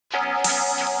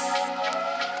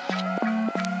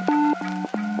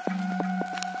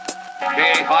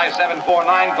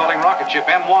PA5749 calling rocket ship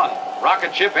M1.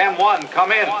 Rocket ship M1,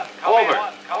 come in. Over.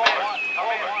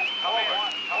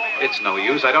 It's no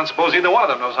use. I don't suppose either one of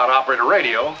them knows how to operate a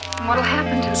radio. What'll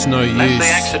happen to them? It's no use. Unless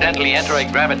they accidentally enter a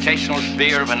gravitational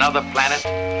sphere of another planet,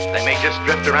 they may just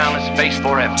drift around in space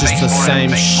forever. Just the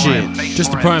same shit.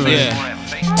 Just the promo. Yeah.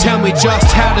 Tell me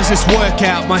just how does this work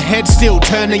out? My head's still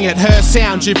turning at her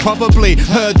sound. You probably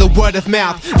heard the word of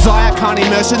mouth. Ziak can't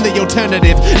immerse in the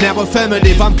alternative. Now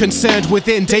affirmative, I'm concerned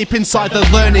within, deep inside the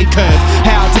learning curve.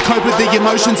 How to cope with the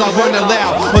emotions I won't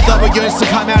allow. Although it yearns to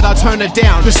come out, I'll tone it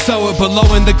down. Bestow it below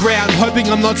in the ground, hoping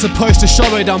I'm not supposed to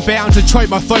show it. I'm bound to choke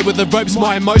my throat with the ropes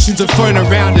my emotions have thrown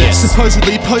around it.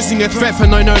 Supposedly posing a threat for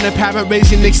no known apparent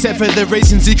reason, except for the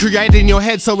reasons you create in your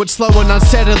head. So it's slow and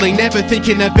unsettling, never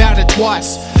thinking about it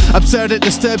twice. Absurd, it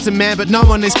disturbs a man, but no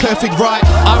one is perfect, right?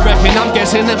 I reckon I'm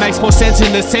guessing it makes more sense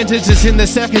in the sentences, in the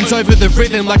seconds over the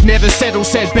rhythm, like never settle.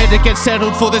 Said better get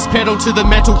settled for this pedal to the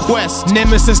metal quest.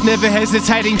 Nemesis never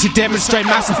hesitating to demonstrate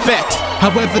mass effect.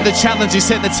 However, the challenge is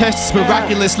set, the test is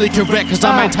miraculously correct, cause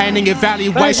I'm maintaining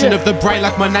evaluation of the brain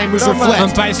like my name was reflect.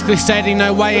 I'm basically stating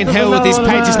no way in hell with these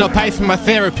pages not paid for my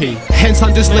therapy. Hence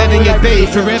I'm just letting it be.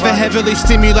 Forever heavily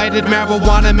stimulated,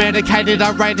 marijuana medicated,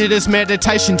 I rate it as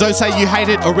meditation. Don't say you hate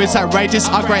it or it's outrageous,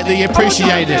 I greatly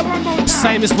appreciate it.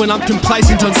 Same as when I'm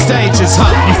complacent on stages,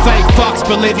 huh? You fake fucks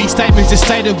believe these statements just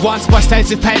stated once by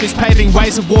states of papers paving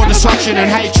ways of war, destruction and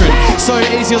hatred. So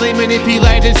easily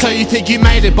manipulated, so you think you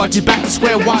made it, but you're back to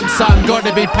square one, son,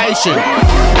 gotta be patient.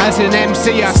 As an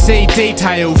MC I see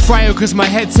detail, frail cause my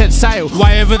head set sail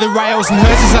way over the rails and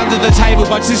hers is under the table,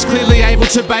 but she's clearly able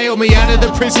to bail me out of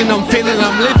the prison I'm feeling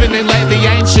I'm living in lately,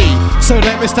 ain't she? So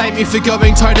don't mistake me for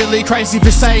going totally crazy,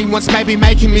 for saying what's maybe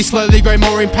making me slowly grow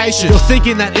more impatient. You're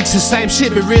thinking that it's the same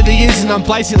shit, but really isn't. I'm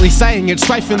blatantly saying it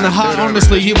straight from the heart,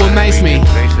 honestly you amaze me.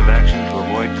 Evasive action to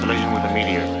avoid collision with a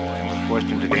meteor, and we're forced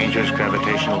into dangerous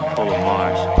gravitational pull of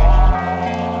Mars.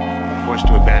 We're forced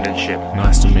to abandon ship.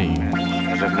 Nice to meet you.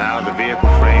 As of now, the vehicle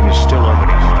frame is still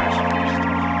orbiting Mars.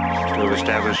 Still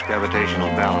established gravitational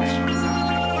balance.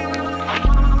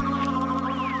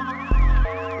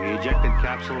 We ejected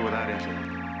capsule without incident.